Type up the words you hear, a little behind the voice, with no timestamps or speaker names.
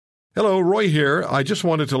Hello, Roy here. I just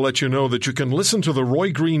wanted to let you know that you can listen to The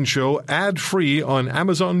Roy Green Show ad-free on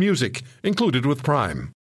Amazon Music, included with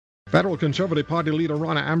Prime. Federal Conservative Party leader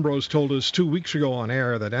Ronna Ambrose told us 2 weeks ago on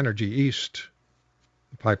air that Energy East,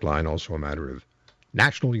 the pipeline, also a matter of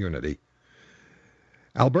national unity.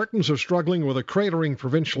 Albertans are struggling with a cratering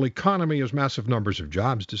provincial economy as massive numbers of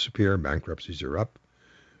jobs disappear, bankruptcies are up.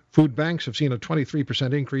 Food banks have seen a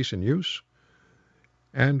 23% increase in use.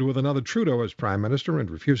 And with another Trudeau as Prime Minister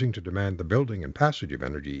and refusing to demand the building and passage of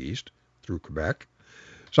Energy East through Quebec,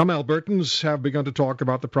 some Albertans have begun to talk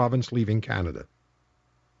about the province leaving Canada.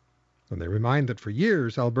 And they remind that for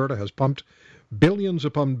years Alberta has pumped billions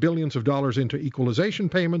upon billions of dollars into equalization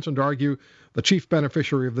payments and argue the chief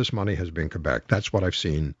beneficiary of this money has been Quebec. That's what I've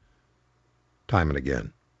seen time and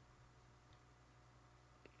again.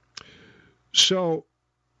 So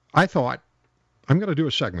I thought, I'm going to do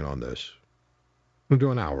a segment on this. We'll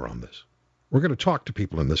do an hour on this. We're going to talk to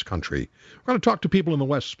people in this country. We're going to talk to people in the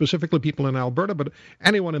West, specifically people in Alberta, but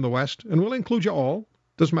anyone in the West, and we'll include you all.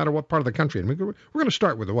 Doesn't matter what part of the country. And we're going to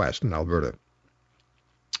start with the West in Alberta.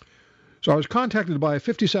 So I was contacted by a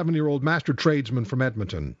 57-year-old master tradesman from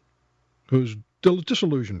Edmonton who's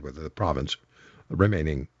disillusioned with the province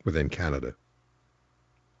remaining within Canada.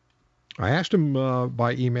 I asked him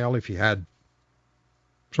by email if he had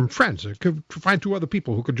some friends. I could find 2 other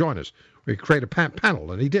people who could join us. We could create a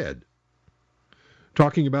panel, and he did,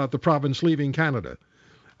 talking about the province leaving Canada.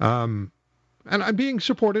 And I'm being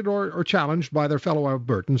supported or challenged by their fellow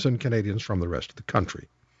Albertans and Canadians from the rest of the country.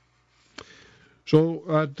 So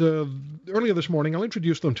earlier this morning, I'll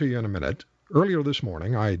introduce them to you in a minute. Earlier this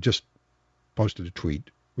morning, I just posted a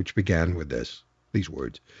tweet which began with these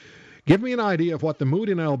words. Give me an idea of what the mood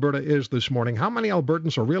in Alberta is this morning. How many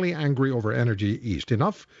Albertans are really angry over Energy East?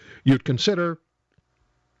 Enough you'd consider,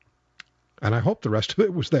 and I hope the rest of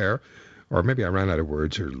it was there, or maybe I ran out of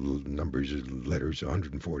words or numbers or letters,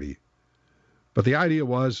 140. But the idea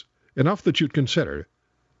was enough that you'd consider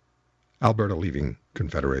Alberta leaving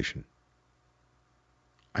Confederation.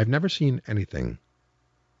 I've never seen anything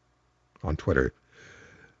on Twitter,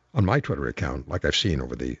 on my Twitter account, like I've seen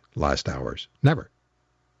over the last hours. Never.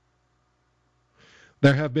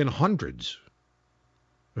 There have been hundreds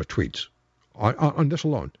of tweets on this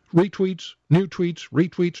alone. Retweets, new tweets,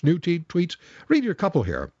 retweets, new tweets. Read you a couple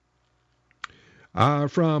here.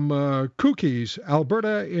 From Cookies,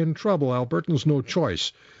 Alberta in trouble. Albertans no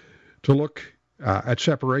choice to look at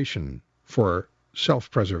separation for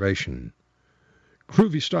self-preservation.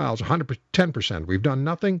 Groovy Styles, 110%. We've done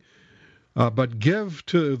nothing but give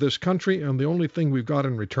to this country, and the only thing we've got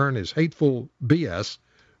in return is hateful BS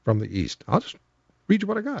from the East. I'll just read you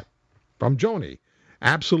what I got. From Joni,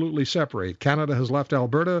 absolutely separate. Canada has left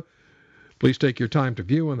Alberta. Please take your time to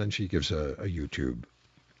view, and then she gives a YouTube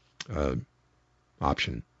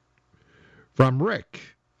option. From Rick,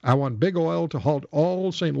 I want big oil to halt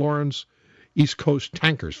all St. Lawrence East Coast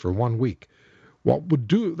tankers for 1 week. What would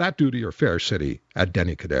that do to your fair city at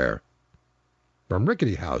Denis-Cadere? From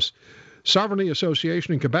Rickety House, Sovereignty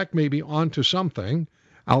Association in Quebec may be on to something.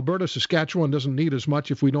 Alberta, Saskatchewan doesn't need as much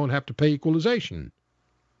if we don't have to pay equalization.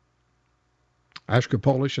 Ashka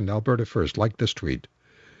Polish and Alberta First, like this tweet.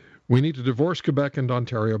 We need to divorce Quebec and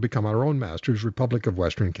Ontario, become our own masters, Republic of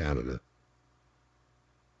Western Canada.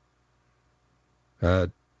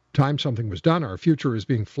 Time something was done. Our future is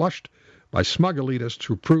being flushed by smug elitists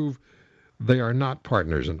who prove they are not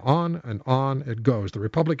partners. And on it goes. The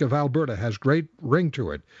Republic of Alberta has great ring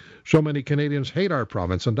to it. So many Canadians hate our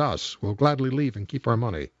province and us. We'll gladly leave and keep our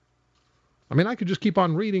money. I mean, I could just keep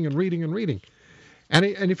on reading and reading and reading. And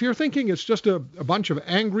if you're thinking it's just a bunch of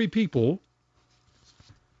angry people,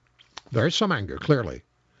 there's some anger, clearly.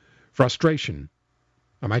 Frustration.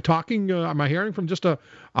 Am I hearing from just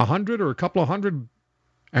 100 or a couple of hundred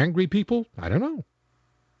angry people? I don't know.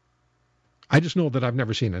 I just know that I've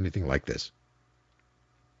never seen anything like this.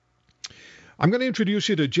 I'm going to introduce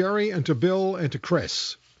you to Jerry and to Bill and to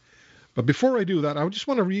Chris. But before I do that, I just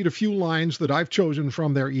want to read a few lines that I've chosen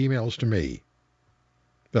from their emails to me.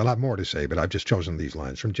 They'll have more to say, but I've just chosen these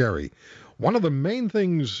lines from Jerry. One of the main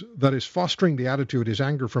things that is fostering the attitude is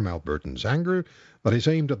anger from Albertans. Anger that is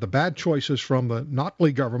aimed at the bad choices from the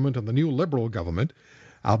Notley government and the new Liberal government.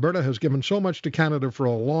 Alberta has given so much to Canada for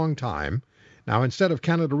a long time. Now, instead of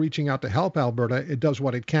Canada reaching out to help Alberta, it does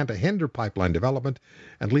what it can to hinder pipeline development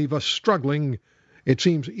and leave us struggling. It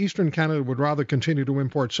seems Eastern Canada would rather continue to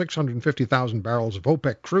import 650,000 barrels of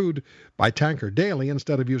OPEC crude by tanker daily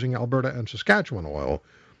instead of using Alberta and Saskatchewan oil.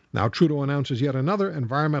 Now, Trudeau announces yet another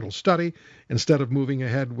environmental study instead of moving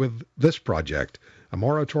ahead with this project. A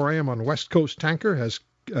moratorium on West Coast tanker has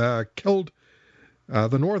killed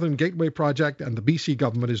The Northern Gateway Project and the BC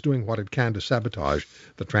government is doing what it can to sabotage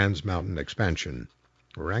the Trans Mountain expansion.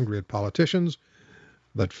 We're angry at politicians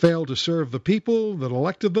that fail to serve the people that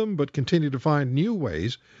elected them, but continue to find new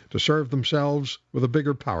ways to serve themselves with a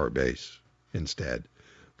bigger power base instead.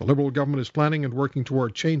 The Liberal government is planning and working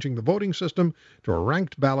toward changing the voting system to a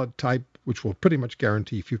ranked ballot type, which will pretty much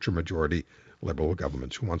guarantee future majority Liberal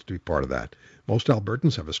governments. Who wants to be part of that? Most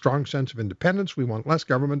Albertans have a strong sense of independence. We want less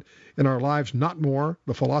government in our lives, not more.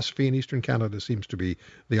 The philosophy in Eastern Canada seems to be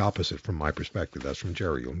the opposite from my perspective. That's from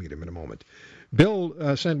Jerry. You'll meet him in a moment.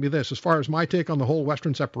 Bill sent me this. As far as my take on the whole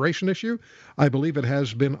Western separation issue, I believe it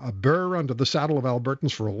has been a burr under the saddle of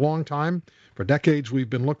Albertans for a long time. For decades, we've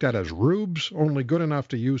been looked at as rubes, only good enough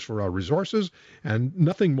to use for our resources, and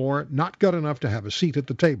nothing more, not good enough to have a seat at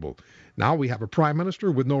the table. Now we have a prime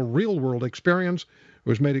minister with no real-world experience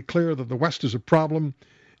who has made it clear that the West is a problem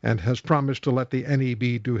and has promised to let the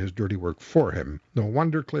NEB do his dirty work for him. No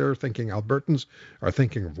wonder clear-thinking Albertans are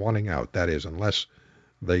thinking of wanting out. That is, unless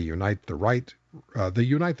the Unite the Right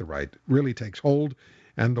really takes hold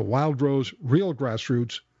and the Wildrose real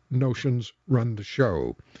grassroots notions run the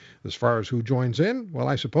show. As far as who joins in, well,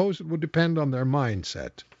 I suppose it would depend on their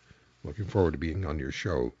mindset. Looking forward to being on your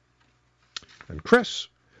show. And Chris,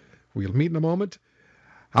 we'll meet in a moment.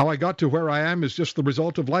 How I got to where I am is just the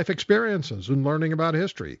result of life experiences and learning about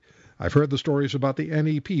history. I've heard the stories about the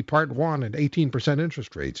NEP Part 1 and 18%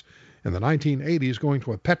 interest rates. In the 1980s, going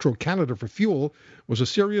to a Petro-Canada for fuel was a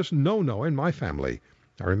serious no-no in my family.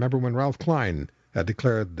 I remember when Ralph Klein had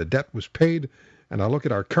declared the debt was paid, and I look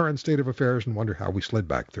at our current state of affairs and wonder how we slid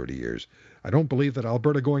back 30 years. I don't believe that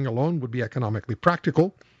Alberta going alone would be economically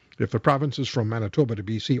practical. If the provinces from Manitoba to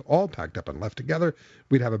BC all packed up and left together,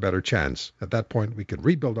 we'd have a better chance. At that point, we could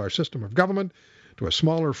rebuild our system of government to a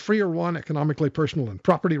smaller, freer one, economically personal and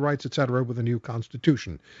property rights, etc., with a new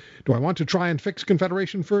constitution. Do I want to try and fix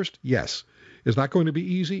Confederation first? Yes. Is that going to be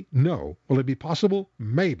easy? No. Will it be possible?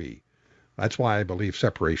 Maybe. That's why I believe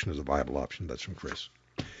separation is a viable option. That's from Chris.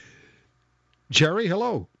 Jerry,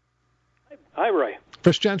 hello. Hi, Roy.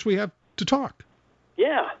 First chance we have to talk.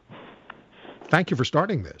 Yeah. Thank you for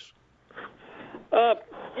starting this.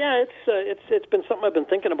 Yeah, it's been something I've been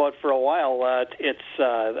thinking about for a while.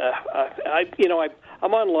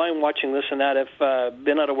 I'm online watching this and that. I've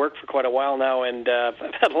been out of work for quite a while now, and I've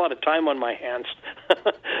had a lot of time on my hands.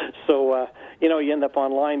 So you end up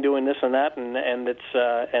online doing this and that, and it's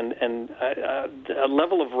a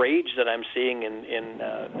level of rage that I'm seeing in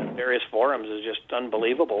various forums is just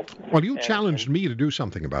unbelievable. Well, you challenged me to do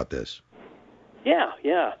something about this.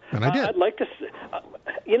 Yeah. And I did. I'd like to,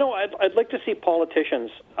 I'd like to see politicians.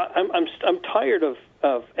 I'm tired of,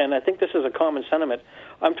 and I think this is a common sentiment.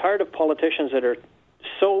 I'm tired of politicians that are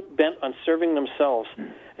so bent on serving themselves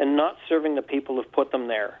and not serving the people who've put them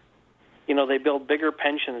there. They build bigger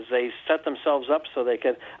pensions. They set themselves up so they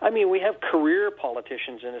can. I mean, we have career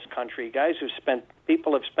politicians in this country,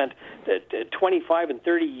 people have spent 25 and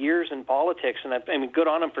 30 years in politics, and I mean, good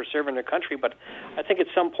on them for serving their country. But I think at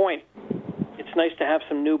some point, it's nice to have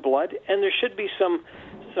some new blood, and there should be some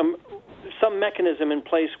mechanism in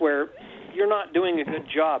place where you're not doing a good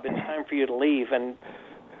job. It's time for you to leave and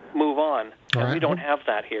move on. And we don't have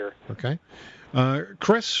that here. Okay.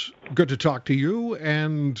 Chris, good to talk to you,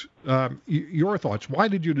 and your thoughts. Why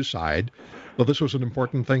did you decide that this was an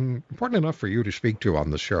important enough for you to speak to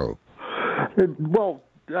on the show? Well,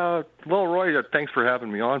 Roy, thanks for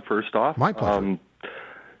having me on, first off. My pleasure.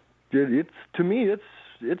 To me,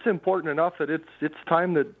 it's important enough that it's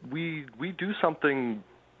time that we do something,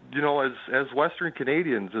 as Western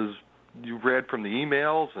Canadians, as you've read from the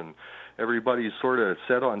emails and everybody's sort of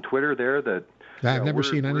said on Twitter there that I've never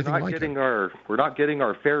seen anything like it. We're not getting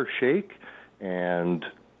our fair shake, and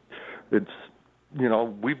it's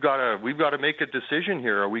we've got to make a decision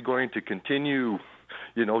here. Are we going to continue,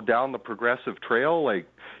 down the progressive trail like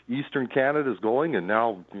Eastern Canada is going, and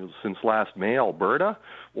now since last May Alberta,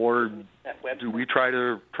 or do we try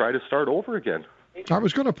to start over again? I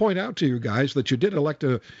was going to point out to you guys that you did elect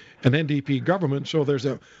an NDP government, so there's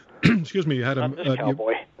a excuse me, you had not this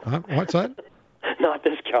cowboy. What's that? Not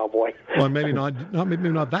this cowboy. Well, maybe not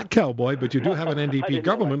that cowboy, but you do have an NDP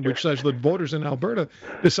government which says that voters in Alberta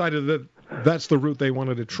decided that that's the route they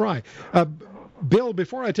wanted to try. Bill,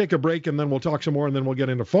 before I take a break, and then we'll talk some more, and then we'll get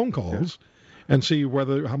into phone calls and see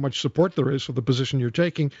how much support there is for the position you're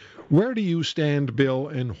taking. Where do you stand, Bill,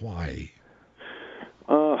 and why?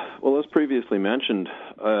 Well, as previously mentioned,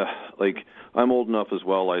 I'm old enough as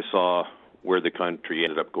well. I saw where the country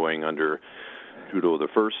ended up going under Trudeau the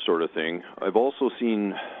first sort of thing. I've also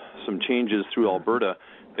seen some changes through Alberta,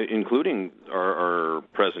 including our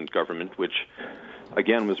present government, which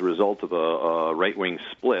again, was a result of a right-wing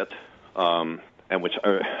split, and which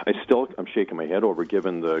I'm shaking my head over,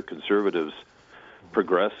 given the Conservatives'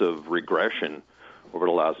 progressive regression over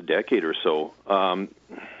the last decade or so.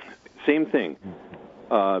 Same thing.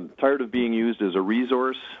 Tired of being used as a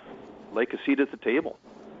resource, like a seat at the table.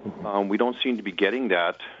 We don't seem to be getting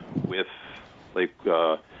that with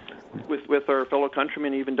our fellow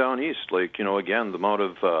countrymen, even down east. Again, the amount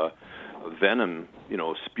of venom,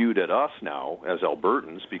 spewed at us now as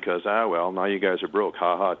Albertans because, now you guys are broke.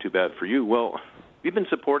 Ha ha, too bad for you. Well, we've been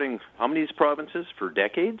supporting how many provinces for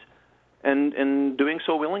decades and doing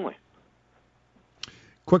so willingly.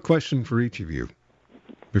 Quick question for each of you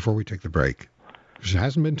before we take the break. This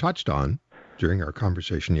hasn't been touched on during our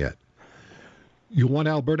conversation yet. You want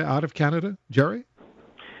Alberta out of Canada, Jerry?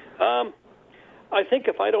 I think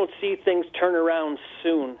if I don't see things turn around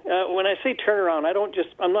soon, when I say turn around,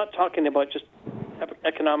 I'm not talking about just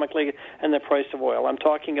economically and the price of oil. I'm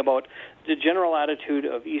talking about the general attitude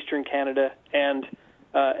of Eastern Canada and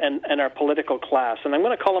our political class. And I'm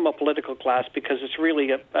going to call them a political class because it's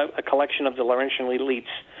really a collection of the Laurentian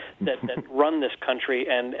elites that run this country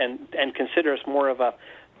and consider us more of a.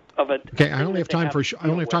 Okay, I only have time for a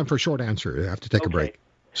short answer. I have to take a break.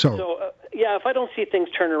 So if I don't see things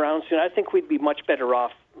turn around soon, I think we'd be much better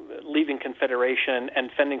off leaving Confederation and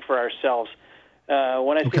fending for ourselves.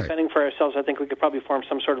 When I say fending for ourselves, I think we could probably form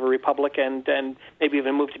some sort of a republic and maybe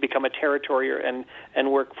even move to become a territory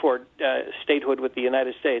and work for statehood with the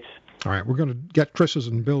United States. All right, we're going to get Chris's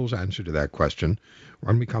and Bill's answer to that question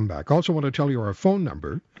when we come back. Also want to tell you our phone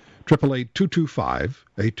number,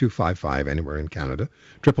 888-225-8255, anywhere in Canada,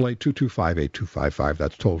 888-225-8255,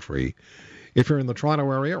 that's toll free. If you're in the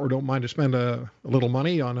Toronto area or don't mind to spend a little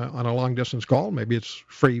money on a long-distance call, maybe it's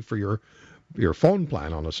free for your phone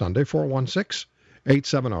plan on a Sunday,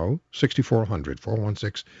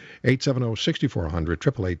 416-870-6400,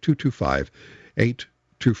 416-870-6400,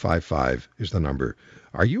 888-225-8255 is the number.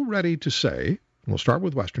 Are you ready to say, we'll start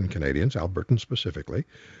with Western Canadians, Albertans specifically,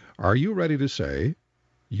 are you ready to say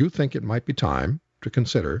you think it might be time to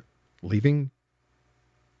consider leaving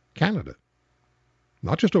Canada?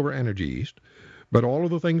 Not just over Energy East, but all of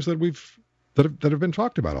the things that have been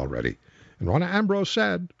talked about already. And Rona Ambrose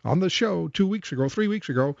said on the show 3 weeks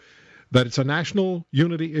ago, that it's a national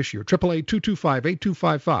unity issue.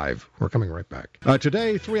 888-225-8255. We're coming right back.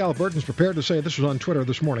 Today, 3 Albertans prepared to say, this was on Twitter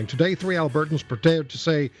this morning, today 3 Albertans prepared to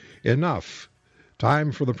say, enough.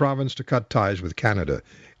 Time for the province to cut ties with Canada.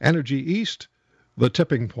 Energy East, the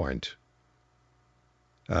tipping point.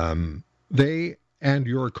 They and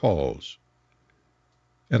your calls.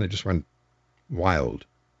 And it just went wild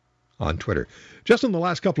on Twitter. Just in the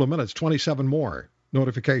last couple of minutes, 27 more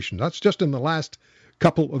notifications. That's just in the last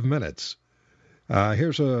couple of minutes.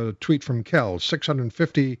 Here's a tweet from Kel,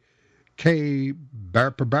 650K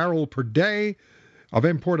per barrel per day of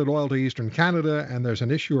imported oil to Eastern Canada, and there's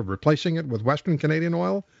an issue of replacing it with Western Canadian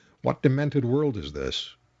oil. What demented world is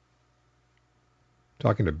this?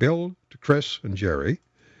 Talking to Bill, to Chris, and Jerry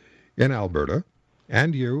in Alberta.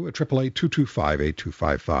 And you at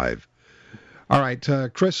 888-225-8255. All right,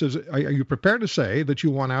 Chris, are you prepared to say that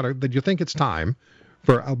that you think it's time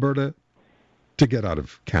for Alberta to get out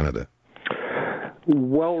of Canada?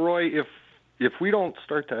 Well, Roy, if we don't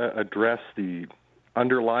start to address the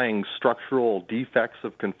underlying structural defects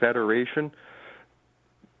of Confederation,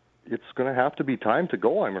 it's going to have to be time to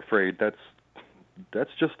go, I'm afraid. That's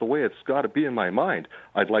just the way it's got to be in my mind.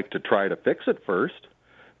 I'd like to try to fix it first,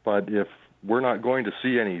 but if we're not going to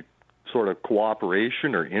see any sort of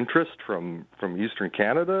cooperation or interest from Eastern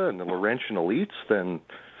Canada and the Laurentian elites, then,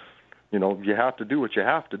 you have to do what you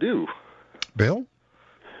have to do. Bill?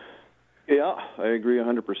 Yeah, I agree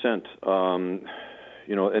 100%. And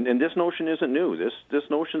this notion isn't new. This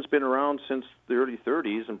notion's been around since the early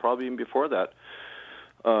 30s and probably even before that.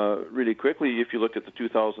 Really quickly, if you look at the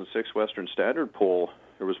 2006 Western Standard poll,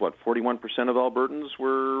 there was 41% of Albertans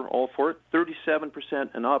were all for it.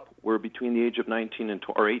 37% and up were between the age of 18 and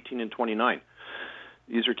 29.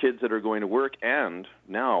 These are kids that are going to work, and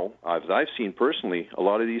now, as I've seen personally, a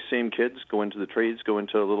lot of these same kids go into the trades, go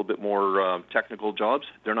into a little bit more technical jobs.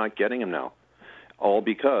 They're not getting them now, all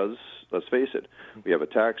because, let's face it, we have a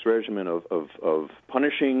tax regimen of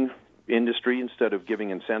punishing industry instead of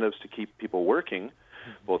giving incentives to keep people working,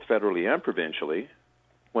 both federally and provincially.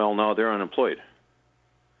 Well, now they're unemployed.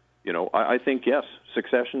 I think, yes,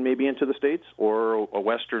 succession maybe into the States or a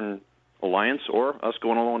Western alliance or us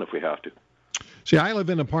going alone if we have to. See, I live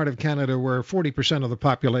in a part of Canada where 40% of the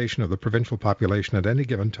population, of the provincial population at any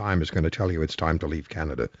given time is going to tell you it's time to leave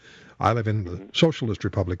Canada. I live in the Socialist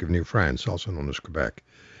Republic of New France, also known as Quebec.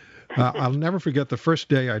 I'll never forget the first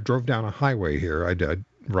day I drove down a highway here. I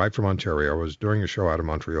arrived from Ontario. I was doing a show out of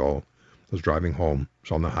Montreal. I was driving home. I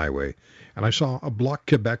was on the highway. And I saw a Bloc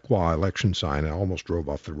Québécois election sign. I almost drove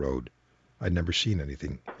off the road. I'd never seen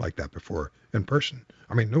anything like that before in person.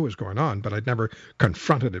 I mean, knew what was going on, but I'd never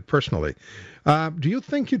confronted it personally. Do you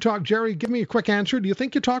think you talk, Jerry, give me a quick answer. Do you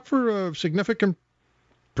think you talk for a significant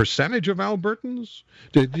percentage of Albertans?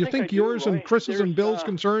 Do you think yours and Chris's and Bill's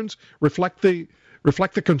concerns reflect the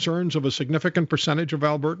concerns of a significant percentage of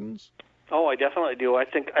Albertans? Oh, I definitely do. I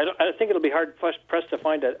think it'll be hard pressed to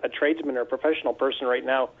find a tradesman or a professional person right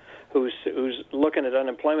now who's looking at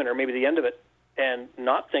unemployment or maybe the end of it and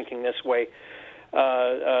not thinking this way.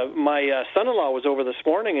 My son-in-law was over this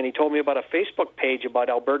morning, and he told me about a Facebook page about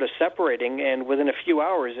Alberta separating, and within a few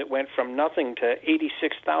hours it went from nothing to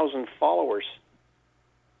 86,000 followers.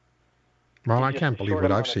 Well, I can't believe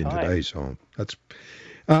what I've seen today, so that's...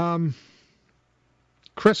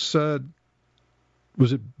 Chris,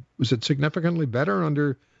 was it significantly better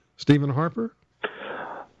under Stephen Harper?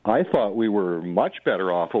 I thought we were much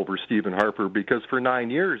better off over Stephen Harper because for 9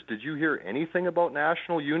 years, did you hear anything about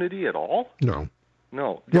national unity at all? No.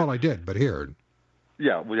 Well, I did, but here.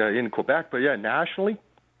 Yeah, in Quebec, but nationally,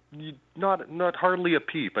 not hardly a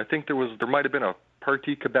peep. I think there might have been a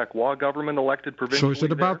Parti Québécois government elected provincially. So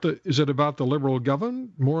is it about the Liberal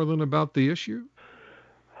government more than about the issue?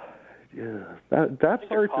 Yeah, that's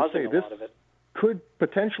hard to say. This could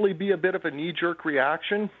potentially be a bit of a knee-jerk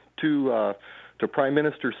reaction to Prime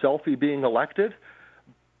Minister Selfie being elected.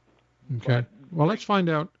 Okay. Well, let's find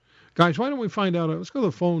out. Guys, why don't we find out? Let's go to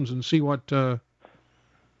the phones and see what's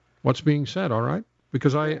being said, all right?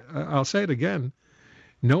 Because I'll say it again.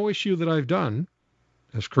 No issue that I've done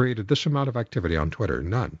has created this amount of activity on Twitter.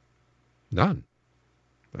 None. And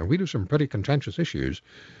we do some pretty contentious issues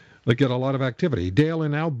that get a lot of activity. Dale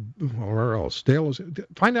where else?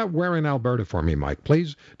 Find out where in Alberta for me, Mike,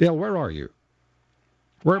 please. Dale, where are you?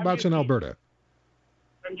 Whereabouts in Alberta?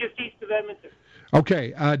 I'm just east of Edmonton.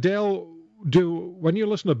 Okay, Dale, when you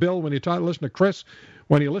listen to Bill, when you listen to Chris,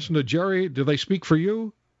 when you listen to Jerry, do they speak for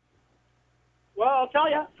you? Well, I'll tell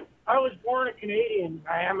you, I was born a Canadian.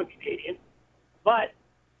 I am a Canadian. But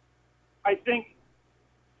I think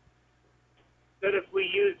that if we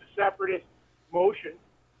use the separatist motion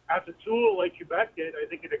as a tool like Quebec did, I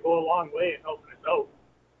think it'd go a long way in helping us out.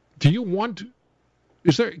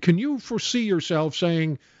 Can you foresee yourself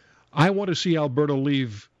saying, I want to see Alberta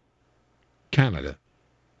leave Canada?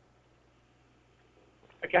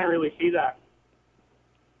 I can't really see that.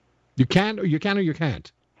 You can or you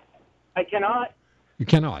can't? I cannot. You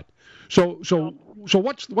cannot. So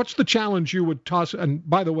what's the challenge you would toss? And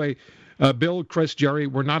by the way, Bill, Chris, Jerry,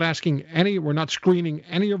 we're not screening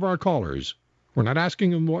any of our callers. We're not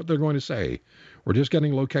asking them what they're going to say. We're just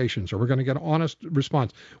getting locations, so we're going to get an honest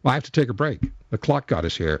response. Well, I have to take a break. The clock got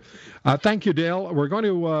us here. Thank you, Dale. We're going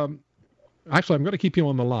to... actually, I'm going to keep you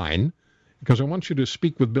on the line because I want you to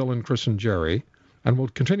speak with Bill and Chris and Jerry, and we'll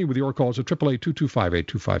continue with your calls at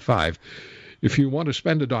 888-225-8255. If you want to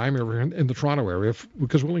spend a dime in the Toronto area,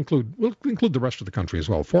 because we'll include the rest of the country as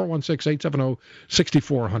well.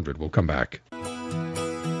 416-870-6400. We'll come back.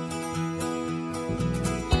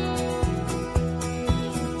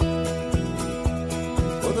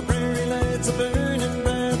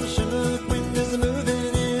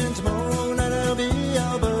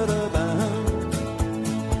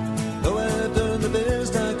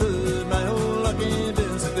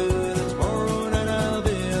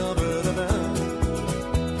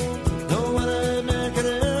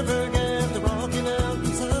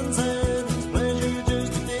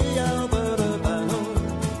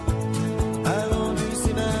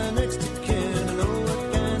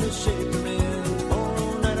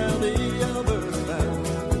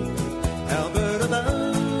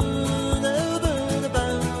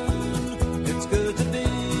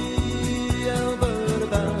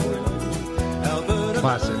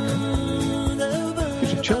 Classic.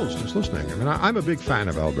 Gives you chills just listening. I mean, I'm a big fan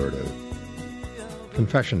of Alberta.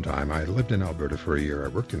 Confession time. I lived in Alberta for a year. I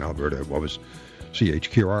worked in Alberta. What was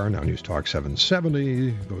CHQR, now News Talk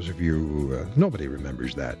 770. Those of you, nobody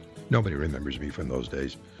remembers that. Nobody remembers me from those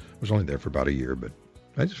days. I was only there for about a year, but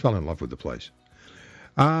I just fell in love with the place.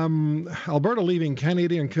 Alberta leaving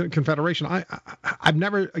Canadian Confederation. I'm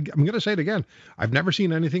going to say it again. I've never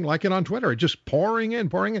seen anything like it on Twitter. Just pouring in.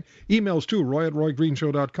 Emails too,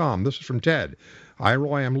 roy@roygreenshow.com. This is from Ted. Hi,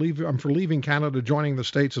 Roy. I'm for leaving Canada, joining the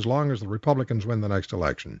States as long as the Republicans win the next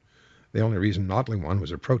election. The only reason Notley won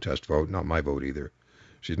was a protest vote, not my vote either.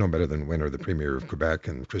 She's no better than Winner, the Premier of Quebec,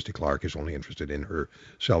 and Christy Clark is only interested in her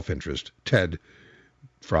self-interest. Ted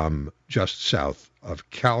from just south of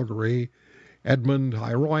Calgary. Edmund,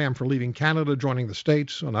 hi Roy, I'm for leaving Canada, joining the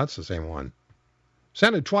States. Oh, that's the same one.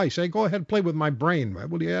 Send it twice. Hey, go ahead, play with my brain.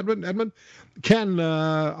 Will you, Edmund? Edmund? Ken,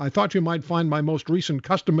 I thought you might find my most recent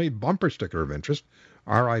custom-made bumper sticker of interest.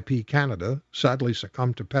 R.I.P. Canada, sadly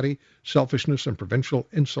succumbed to petty selfishness and provincial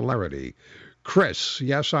insularity. Chris,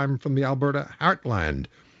 yes, I'm from the Alberta heartland,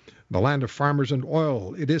 the land of farmers and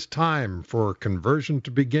oil. It is time for conversion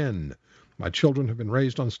to begin. My children have been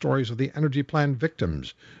raised on stories of the energy plan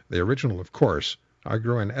victims. The original, of course. I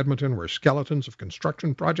grew in Edmonton, where skeletons of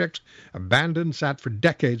construction projects abandoned sat for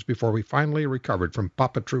decades before we finally recovered from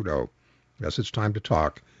Papa Trudeau. Yes, it's time to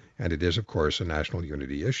talk, and it is, of course, a national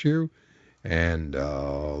unity issue. And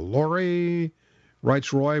Lori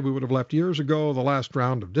writes, Roy, we would have left years ago the last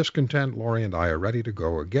round of discontent. Lori and I are ready to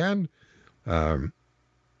go again.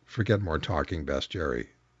 Forget more talking, best Jerry.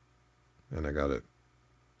 And I got to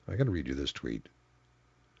read you this tweet.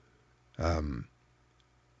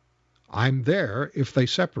 I'm there if they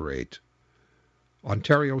separate.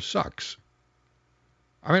 Ontario sucks.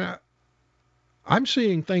 I mean, I'm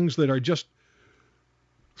seeing things that are just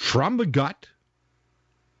from the gut.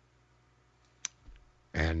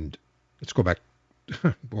 And let's go back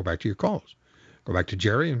to your calls. Go back to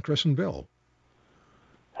Jerry and Chris and Bill.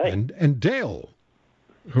 Hey. And Dale,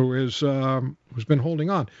 who's been holding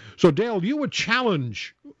on. So Dale, you would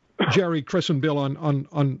challenge Jerry, Chris, and Bill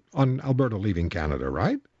on Alberta leaving Canada,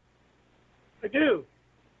 right? I do.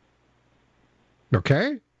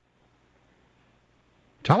 Okay.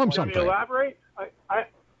 Tell them Want me to something. elaborate?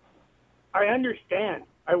 I understand.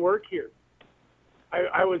 I work here.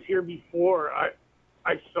 I was here before.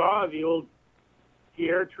 I saw the old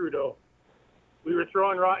Pierre Trudeau. We were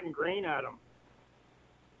throwing rotten grain at him.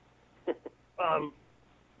 I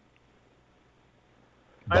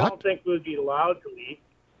don't think we would be allowed to leave.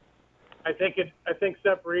 I think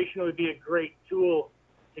separation would be a great tool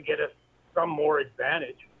to get us some more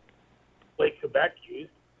advantage, like Quebec used.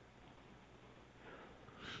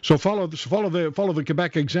 So follow the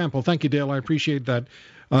Quebec example. Thank you, Dale. I appreciate that.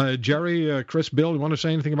 Jerry, Chris, Bill, you want to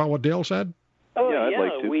say anything about what Dale said? Oh Yeah, I'd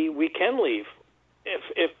like to. We can leave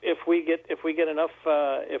if we get enough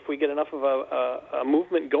of a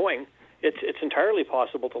movement going. It's entirely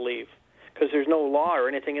possible to leave because there's no law or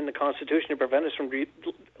anything in the Constitution to prevent us from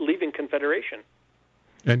leaving Confederation.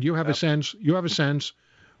 And you have a sense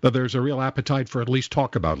that there's a real appetite for at least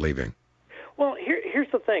talk about leaving. Well,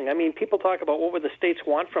 here's the thing. I mean, people talk about what would the states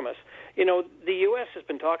want from us. You know, the U.S. has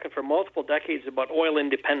been talking for multiple decades about oil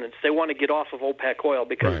independence. They want to get off of OPEC oil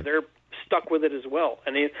because they're stuck with it as well,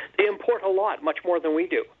 and they import a lot, much more than we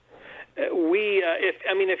do.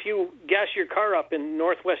 If you gas your car up in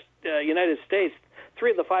Northwest United States,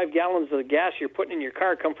 3 of the 5 gallons of the gas you're putting in your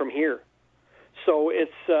car come from here. So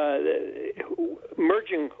it's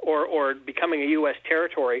merging or becoming a U.S.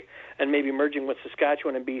 territory and maybe merging with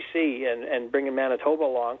Saskatchewan and B.C. and bringing Manitoba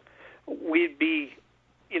along. We'd be,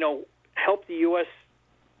 help the U.S.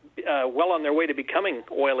 Well on their way to becoming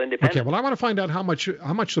oil independent. Okay, well, I want to find out how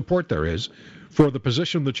much support there is for the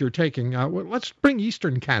position that you're taking. Let's bring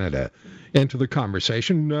Eastern Canada into the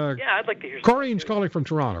conversation. I'd like to hear. Corinne's calling from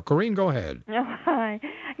Toronto. Corinne, go ahead. Oh, hi.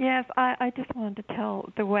 Yes, I just wanted to tell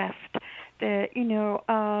the West that,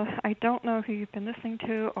 I don't know who you've been listening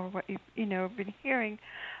to or what you've, been hearing,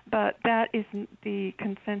 but that isn't the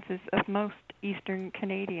consensus of most Eastern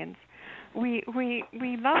Canadians. We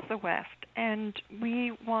love the West, and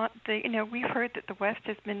we want we've heard that the West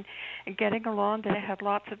has been getting along, that it had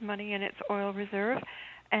lots of money in its oil reserve,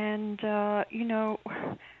 and,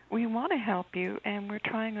 we want to help you, and we're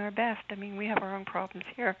trying our best. I mean, we have our own problems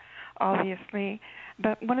here, obviously,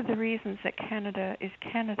 but one of the reasons that Canada is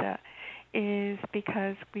Canada is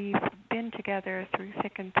because we've been together through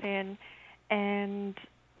thick and thin, and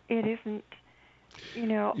it isn't,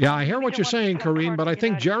 Yeah, I hear what you're saying, Corinne, but I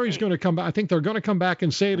think Jerry's going to come back. I think they're going to come back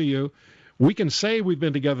and say to you, we can say we've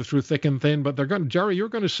been together through thick and thin, but Jerry, you're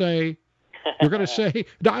going to say,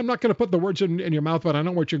 I'm not going to put the words in your mouth, but I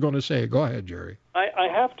know what you're going to say. Go ahead, Jerry. I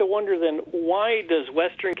have to wonder then, why does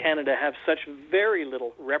Western Canada have such very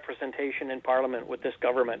little representation in Parliament with this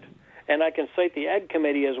government? And I can cite the Ag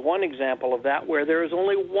Committee as one example of that, where there is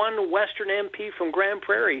only one Western MP from Grand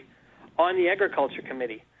Prairie on the Agriculture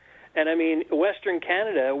Committee. And I mean, Western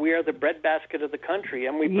Canada, we are the breadbasket of the country,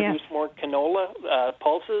 and we produce more canola,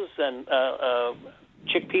 pulses, and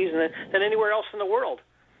chickpeas than anywhere else in the world.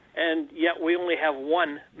 And yet we only have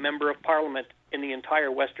one member of Parliament in the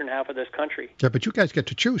entire western half of this country. Yeah, but you guys get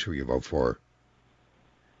to choose who you vote for.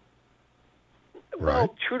 Right.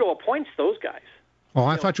 Well, Trudeau appoints those guys. Oh,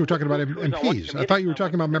 I thought you were talking about MPs. I thought you were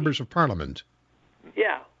talking about members of Parliament.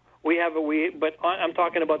 Yeah, but I'm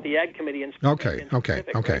talking about the Ag Committee in Okay.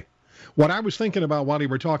 Right? What I was thinking about while you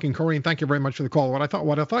were talking, Corrine, thank you very much for the call. What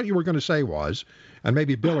I thought you were going to say was, and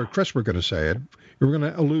maybe Bill or Chris were going to say it, you were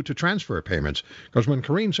going to allude to transfer payments. Because when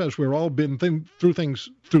Corrine says we're all been through things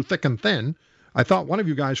through thick and thin, I thought one of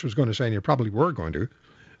you guys was going to say, and you probably were going to,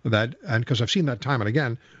 that, and because I've seen that time and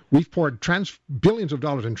again, we've poured billions of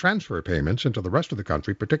dollars in transfer payments into the rest of the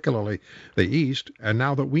country, particularly the East, and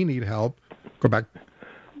now that we need help, Quebec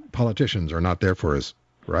politicians are not there for us,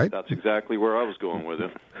 right? That's exactly where I was going with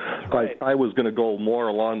it. Right. I was going to go more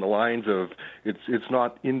along the lines of it's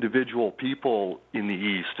not individual people in the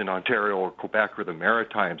East, in Ontario or Quebec or the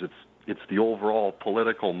Maritimes. It's the overall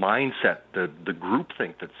political mindset, the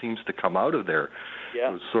groupthink that seems to come out of there. Yeah.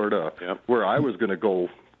 It was sort of where I was going to go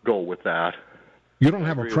with that. You don't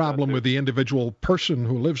have a problem with the individual person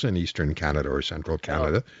who lives in Eastern Canada or Central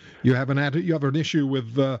Canada. You have an issue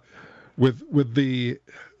with the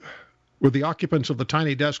occupants of the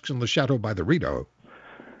tiny desks in the Chateau by the Rideau.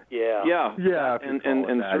 Yeah. And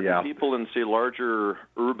certain people in, say, larger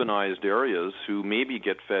urbanized areas who maybe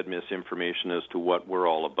get fed misinformation as to what we're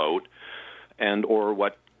all about and or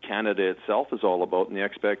what Canada itself is all about and the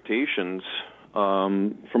expectations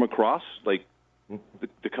from across, like,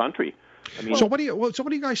 the country. I mean, so what do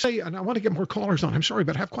you guys say? And I want to get more callers on. I'm sorry,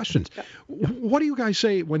 but I have questions. Yeah. What do you guys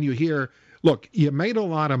say when you hear, look, you made a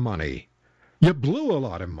lot of money, you blew a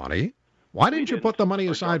lot of money. Why didn't you put the money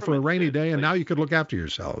aside for a rainy day, and now you could look after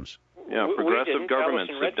yourselves? Yeah, progressive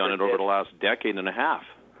governments have done it over the last decade and a half,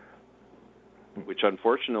 which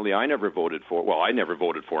unfortunately I never voted for. Well, I never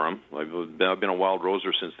voted for them. I've been a Wild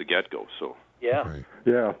Roser since the get-go. So yeah, right.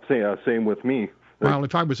 Yeah, same with me. Well,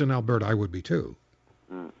 if I was in Alberta, I would be too.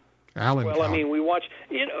 Alan. Well, I mean, we watch.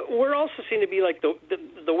 We're also seen to be like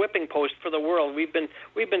the whipping post for the world. We've been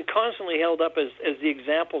constantly held up as the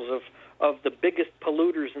examples of the biggest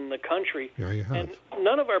polluters in the country. Yeah, you have. And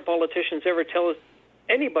none of our politicians ever tell us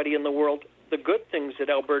anybody in the world the good things that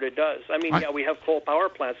Alberta does. I mean, we have coal power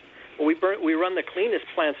plants, but we run the cleanest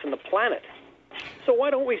plants on the planet. So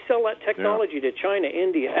why don't we sell that technology to China,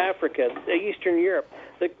 India, Africa, Eastern Europe,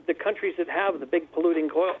 the countries that have the big polluting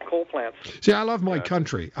coal plants? See, I love my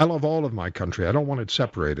country. I love all of my country. I don't want it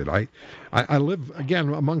separated. I live,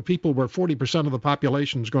 again, among people where 40% of the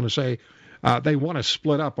population is going to say they want to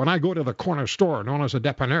split up. When I go to the corner store, known as a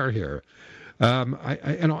dépanneur here,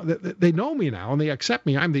 they know me now and they accept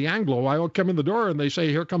me. I'm the Anglo. I come in the door and they say,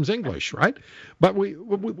 "Here comes English," right? But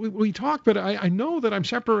we talk. But I know that I'm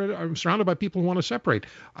separate. I'm surrounded by people who want to separate.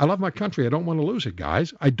 I love my country. I don't want to lose it,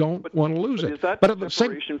 guys. I don't want to lose it. Is that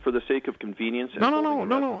separation for the sake of convenience?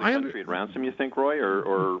 No. I country at ransom, you think, Roy,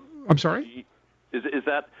 or I'm sorry. Is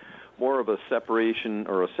that more of a separation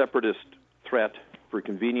or a separatist threat for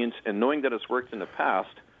convenience, and knowing that it's worked in the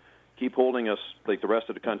past? Keep holding us like the rest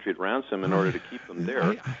of the country at ransom in order to keep them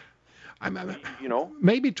there.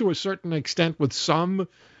 Maybe to a certain extent with some,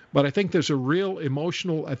 but I think there's a real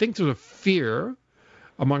I think there's a fear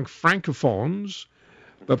among Francophones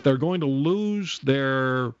that they're going to lose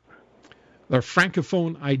their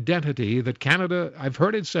Francophone identity, that Canada, I've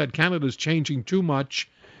heard it said Canada's changing too much,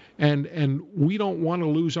 and we don't want to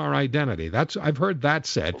lose our identity. I've heard that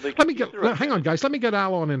said. Hang on, guys. Let me get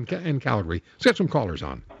Al on in Calgary. Let's get some callers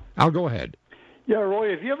on. Al, go ahead. Yeah,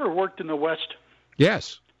 Roy, have you ever worked in the West?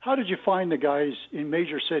 Yes. How did you find the guys in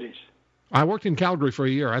major cities? I worked in Calgary for a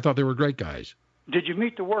year. I thought they were great guys. Did you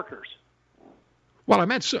meet the workers? Well,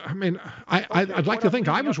 I'd like to think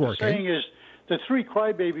I was working. What I'm saying is the three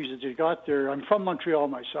crybabies that you got there, I'm from Montreal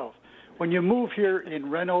myself. When you move here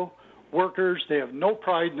in Reno, workers, they have no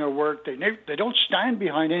pride in their work. They don't stand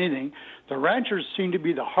behind anything. The ranchers seem to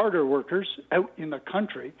be the harder workers out in the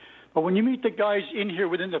country. But when you meet the guys in here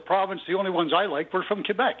within the province, the only ones I like were from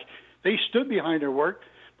Quebec. They stood behind their work,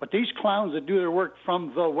 but these clowns that do their work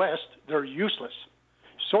from the West, they're useless.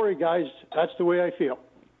 Sorry, guys, that's the way I feel.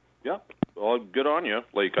 Yeah, well, good on you.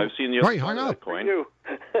 Like, I've seen the other side of that coin.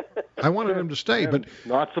 I wanted him to stay, but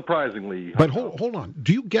not surprisingly. But hold on.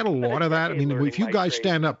 Do you get a lot of that? I mean, if you guys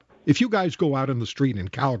stand up, if you guys go out in the street in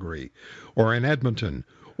Calgary or in Edmonton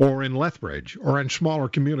or in Lethbridge, or in smaller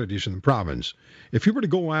communities in the province, if you were to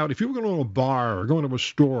go out, if you were going to a bar or going to a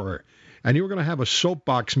store, and you were going to have a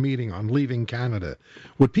soapbox meeting on leaving Canada,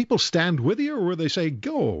 would people stand with you, or would they say,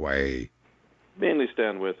 "Go away"? Mainly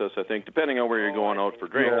stand with us, I think, depending on where you're going out for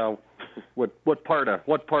drinks. Yeah, what part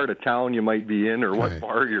of town you might be in, or what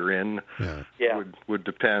bar you're in, would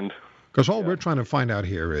depend. Because all we're trying to find out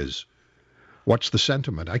here is, what's the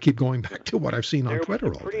sentiment? I keep going back to what I've seen on Twitter.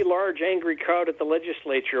 There was a pretty large angry crowd at the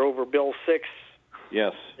legislature over Bill 6.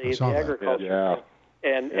 Yes. The agriculture. Yeah.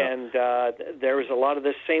 And there was a lot of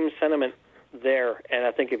this same sentiment there. And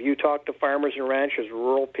I think if you talk to farmers and ranchers,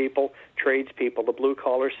 rural people, tradespeople, the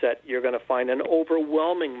blue-collar set, you're going to find an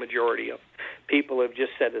overwhelming majority of people have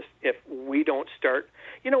just said, if we don't start,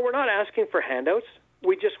 we're not asking for handouts.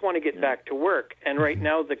 We just want to get back to work. And right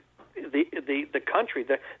now, the country,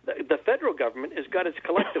 the federal government has got its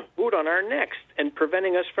collective boot on our necks and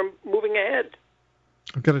preventing us from moving ahead.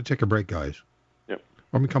 I've got to take a break, guys. Yep.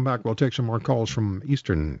 When we come back, we'll take some more calls from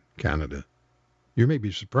Eastern Canada. You may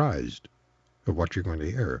be surprised at what you're going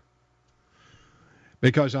to hear.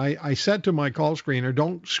 Because I said to my call screener,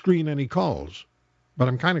 don't screen any calls. But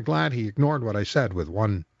I'm kind of glad he ignored what I said with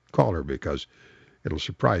one caller because it'll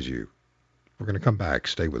surprise you. We're going to come back.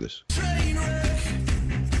 Stay with us.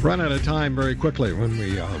 Run out of time very quickly when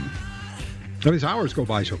we... these hours go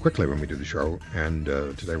by so quickly when we do the show. And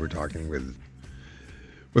today we're talking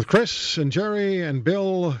with Chris and Jerry and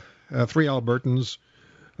Bill, three Albertans,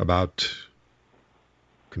 about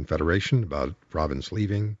Confederation, about province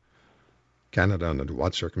leaving Canada and under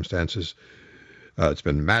what circumstances. It's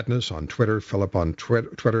been madness on Twitter. Philip on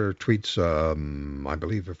Twitter tweets, I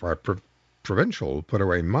believe if our provincial put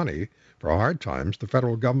away money for hard times, the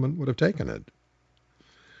federal government would have taken it.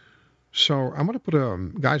 So I'm going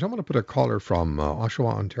to put a caller from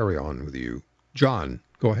Oshawa, Ontario on with you. John,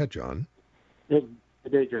 go ahead, John. Good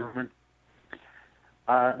day, gentlemen.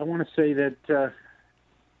 I want to say that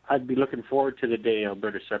I'd be looking forward to the day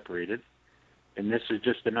Alberta separated, and this is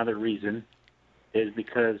just another reason, is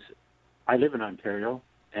because I live in Ontario,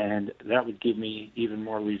 and that would give me even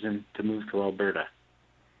more reason to move to Alberta.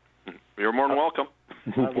 You're more than welcome.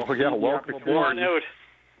 Well, yeah, welcome.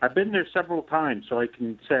 I've been there several times, so I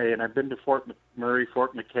can say, and I've been to Fort McMurray,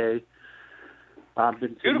 Fort McKay. I've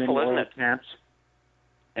been to many oil camps,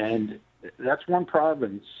 and that's one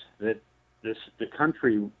province that the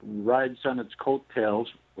country rides on its coattails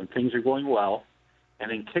when things are going well, and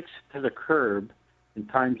then kicks to the curb in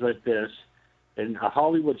times like this. And a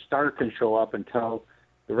Hollywood star can show up and tell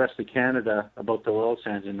the rest of Canada about the oil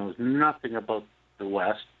sands and knows nothing about the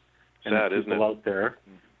West and sad, the people out there.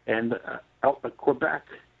 And Quebec,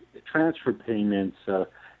 transfer payments,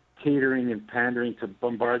 catering and pandering to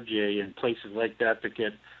Bombardier and places like that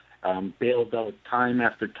get bailed out time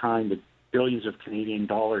after time with billions of Canadian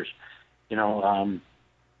dollars. And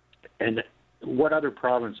what other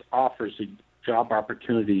province offers the job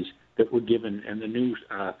opportunities that were given and the new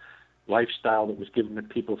lifestyle that was given to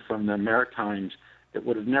people from the Maritimes that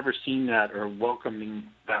would have never seen that or welcoming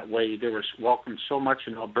that way? They were welcomed so much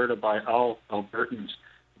in Alberta by all Albertans.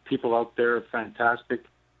 The people out there are fantastic.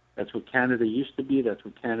 That's what Canada used to be. That's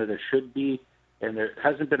what Canada should be. And there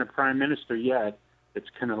hasn't been a prime minister yet that's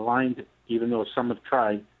kind of aligned, even though some have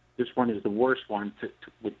tried. This one is the worst one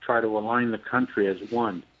would try to align the country as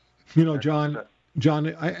one.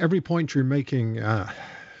 John, every point you're making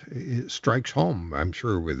it strikes home, I'm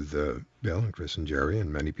sure, with Bill and Chris and Jerry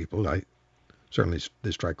and many people. Certainly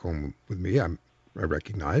they strike home with me. I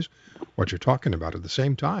recognize what you're talking about. At the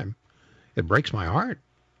same time, it breaks my heart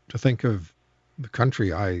to think of the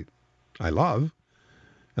country I love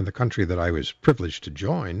and the country that I was privileged to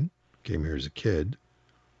join, came here as a kid,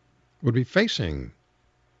 would be facing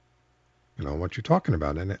what you're talking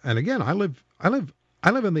about. And again, I live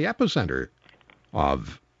in the epicenter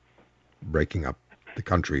of breaking up the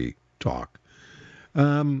country talk.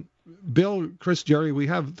 Bill, Chris, Jerry,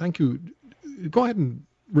 thank you. Go ahead and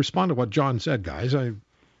respond to what John said, guys. I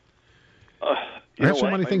have so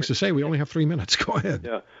many things to say. We only have 3 minutes. Go ahead.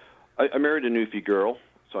 Yeah. I married a Newfie girl,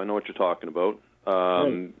 so I know what you're talking about.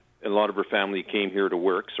 And a lot of her family came here to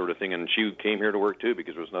work, sort of thing, and she came here to work too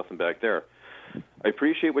because there was nothing back there. I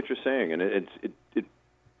appreciate what you're saying, and it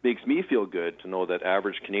makes me feel good to know that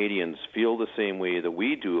average Canadians feel the same way that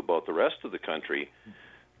we do about the rest of the country.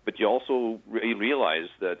 But you also realize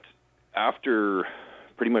that after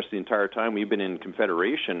pretty much the entire time we've been in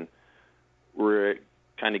Confederation, we're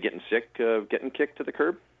kind of getting sick of getting kicked to the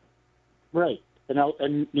curb. Right.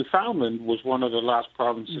 And Newfoundland was one of the last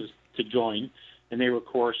provinces to join, and they were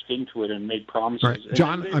coerced into it and made promises. Right.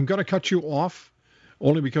 John, I'm going to cut you off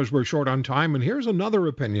only because we're short on time. And here's another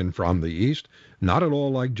opinion from the East, not at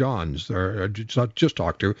all like John's. Just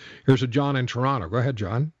talked to. Here's a John in Toronto. Go ahead,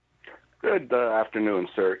 John. Good afternoon,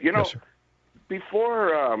 sir. Yes, sir.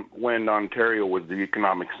 Before when Ontario was the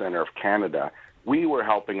economic center of Canada, we were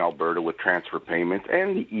helping Alberta with transfer payments,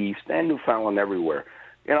 and the East and Newfoundland everywhere.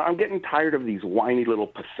 I'm getting tired of these whiny little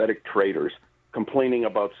pathetic traders complaining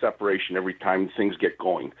about separation every time things get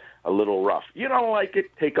going a little rough. You don't like it?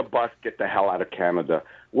 Take a bus, get the hell out of Canada.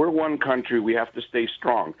 We're one country. We have to stay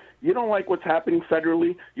strong. You don't like what's happening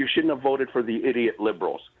federally? You shouldn't have voted for the idiot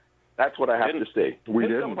Liberals. That's what I have to say. We Hit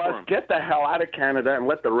didn't. the bus, get the hell out of Canada, and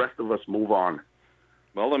let the rest of us move on.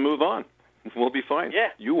 Well, then move on. We'll be fine. Yeah.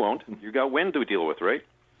 You won't. You got wind to deal with, right?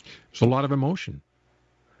 It's a lot of emotion.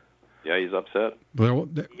 Yeah, he's upset. Well,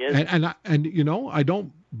 and you know, I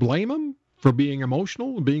don't blame him for being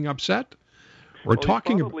emotional and being upset. We're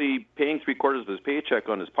talking he's probably paying 3/4 of his paycheck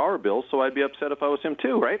on his power bill, so I'd be upset if I was him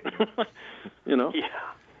too, right? You know.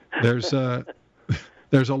 Yeah.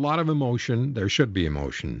 There's a lot of emotion. There should be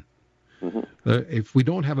emotion. If we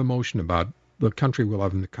don't have emotion about the country we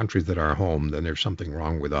love and the countries that are home, then there's something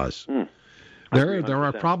wrong with us. There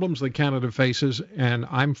are problems that Canada faces, and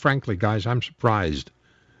I'm frankly, guys, I'm surprised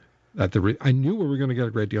that I knew we were going to get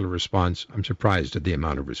a great deal of response. I'm surprised at the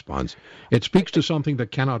amount of response. It speaks to something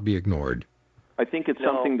that cannot be ignored. I think it's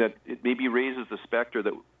something that it maybe raises the specter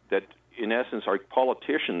that in essence our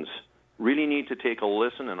politicians really need to take a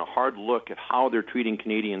listen and a hard look at how they're treating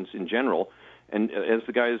Canadians in general. And as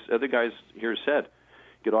other guys here said,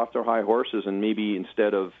 get off their high horses and maybe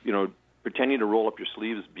instead of, you know, pretending to roll up your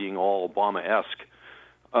sleeves being all Obama-esque,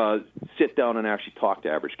 sit down and actually talk to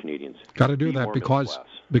average Canadians. Got to do that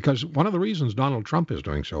because one of the reasons Donald Trump is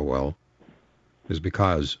doing so well is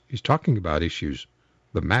because he's talking about issues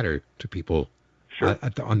that matter to people on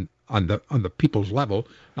the people's level,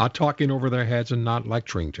 not talking over their heads and not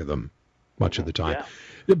lecturing to them much of the time.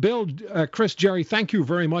 Yeah. Bill, Chris, Jerry, thank you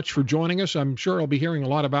very much for joining us. I'm sure I'll be hearing a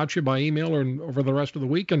lot about you by email or over the rest of the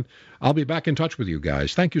week, and I'll be back in touch with you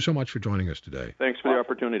guys. Thank you so much for joining us today. Thanks for the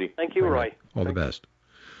opportunity. Thank you, Roy. All the best.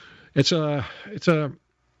 It's an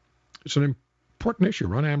important issue.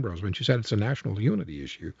 Ron Ambrose, when she said it's a national unity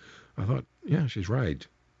issue, I thought, yeah, she's right.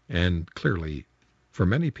 And clearly, for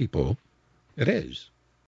many people, it is.